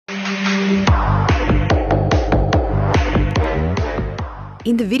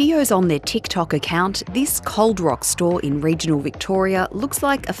In the videos on their TikTok account, this Cold Rock store in regional Victoria looks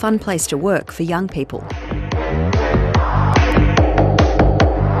like a fun place to work for young people.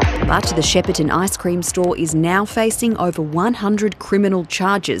 But the Shepparton ice cream store is now facing over 100 criminal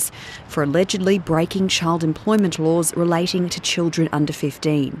charges for allegedly breaking child employment laws relating to children under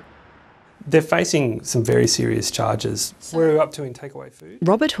 15. They're facing some very serious charges. We're up to in takeaway food.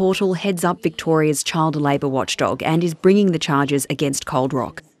 Robert Hortle heads up Victoria's child labour watchdog and is bringing the charges against Cold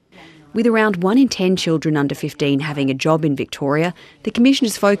Rock. With around 1 in 10 children under 15 having a job in Victoria, the Commission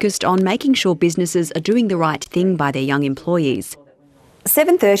is focused on making sure businesses are doing the right thing by their young employees.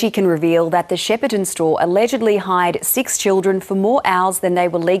 7:30 can reveal that the Shepparton store allegedly hired 6 children for more hours than they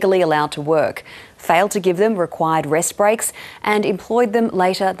were legally allowed to work, failed to give them required rest breaks and employed them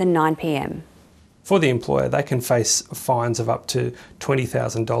later than 9 p.m. For the employer, they can face fines of up to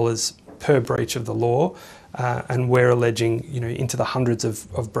 $20,000 per breach of the law, and we're alleging, into the hundreds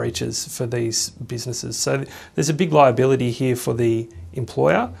of breaches for these businesses. So there's a big liability here for the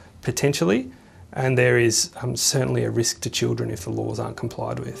employer, potentially, and there is certainly a risk to children if the laws aren't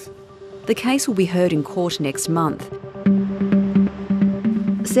complied with. The case will be heard in court next month.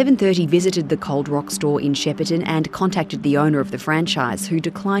 7:30 visited the Cold Rock store in Shepparton and contacted the owner of the franchise, who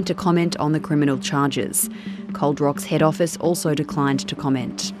declined to comment on the criminal charges. Cold Rock's head office also declined to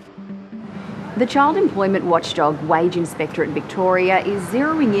comment. The Child Employment Watchdog Wage Inspectorate in Victoria is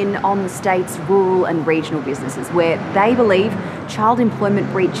zeroing in on the state's rural and regional businesses where they believe child employment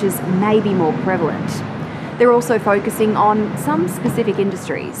breaches may be more prevalent. They're also focusing on some specific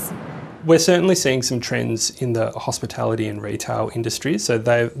industries. We're certainly seeing some trends in the hospitality and retail industries, so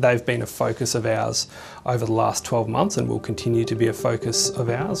they've been a focus of ours over the last 12 months and will continue to be a focus of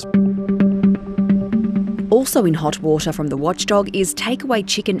ours. Also in hot water from the watchdog is takeaway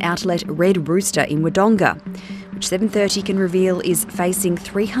chicken outlet Red Rooster in Wodonga, which 7:30 can reveal is facing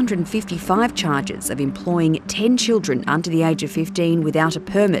 355 charges of employing 10 children under the age of 15 without a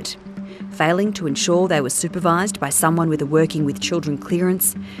permit, failing to ensure they were supervised by someone with a working with children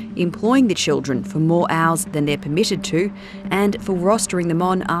clearance, employing the children for more hours than they're permitted to, and for rostering them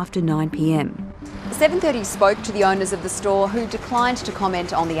on after 9 p.m. 7:30 spoke to the owners of the store, who declined to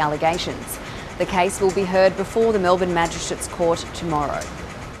comment on the allegations. The case will be heard before the Melbourne Magistrates Court tomorrow.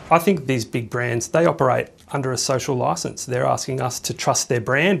 I think these big brands, they operate under a social licence. They're asking us to trust their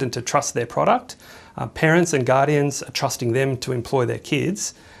brand and to trust their product. Parents and guardians are trusting them to employ their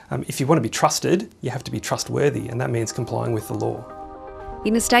kids. If you want to be trusted, you have to be trustworthy, and that means complying with the law.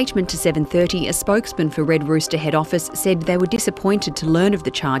 In a statement to 7:30, a spokesman for Red Rooster head office said they were disappointed to learn of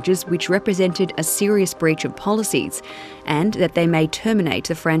the charges, which represented a serious breach of policies, and that they may terminate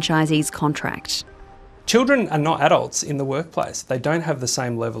the franchisee's contract. Children are not adults in the workplace. They don't have the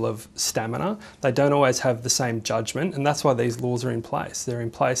same level of stamina. They don't always have the same judgment, and that's why these laws are in place. They're in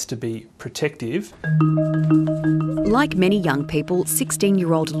place to be protective. Like many young people,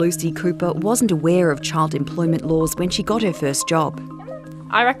 16-year-old Lucy Cooper wasn't aware of child employment laws when she got her first job.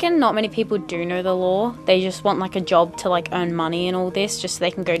 I reckon not many people do know the law. They just want a job to earn money and all this, just so they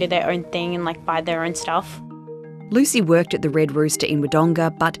can go do their own thing and buy their own stuff. Lucy worked at the Red Rooster in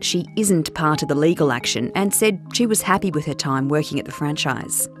Wodonga, but she isn't part of the legal action and said she was happy with her time working at the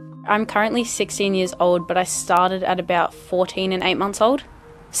franchise. I'm currently 16 years old, but I started at about 14 and 8 months old.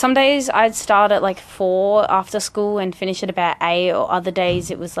 Some days I'd start at 4 after school and finish at about 8, or other days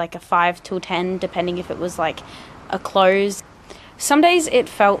it was a 5 till 10, depending if it was a close. Some days it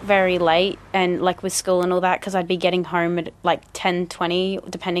felt very late, and with school and all that, because I'd be getting home at 10:20,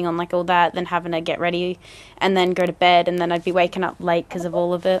 depending on all that, then having to get ready and then go to bed, and then I'd be waking up late because of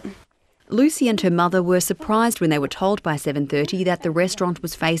all of it. Lucy and her mother were surprised when they were told by 7:30 that the restaurant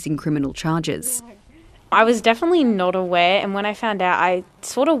was facing criminal charges. I was definitely not aware, and when I found out, I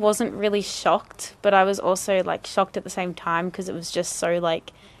sort of wasn't really shocked, but I was also shocked at the same time, because it was just so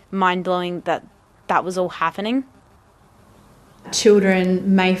mind-blowing that that was all happening.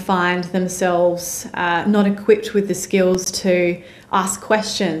 Children may find themselves not equipped with the skills to ask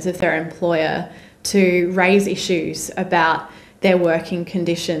questions of their employer, to raise issues about their working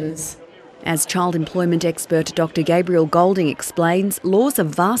conditions. As child employment expert Dr. Gabriel Golding explains, laws are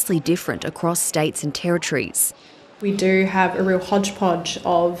vastly different across states and territories. We do have a real hodgepodge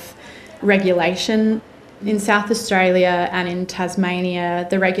of regulation. In South Australia and in Tasmania,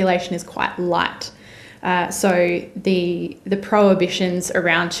 the regulation is quite light. So the prohibitions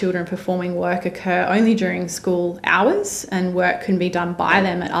around children performing work occur only during school hours, and work can be done by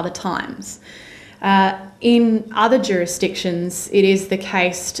them at other times. In other jurisdictions, it is the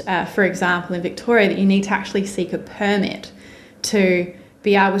case, for example, in Victoria, that you need to actually seek a permit to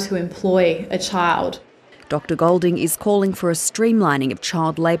be able to employ a child. Dr Golding is calling for a streamlining of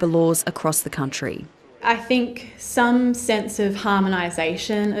child labour laws across the country. I think some sense of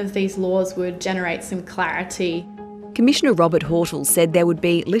harmonisation of these laws would generate some clarity. Commissioner Robert Hortle said there would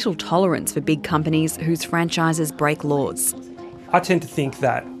be little tolerance for big companies whose franchises break laws. I tend to think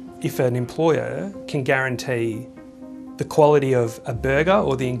that if an employer can guarantee the quality of a burger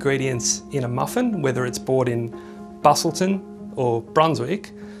or the ingredients in a muffin, whether it's bought in Bustleton or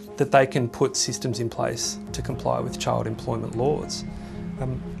Brunswick, that they can put systems in place to comply with child employment laws.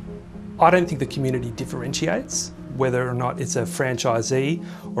 I don't think the community differentiates whether or not it's a franchisee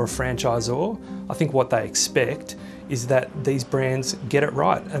or a franchisor. I think what they expect is that these brands get it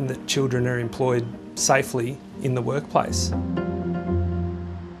right and that children are employed safely in the workplace.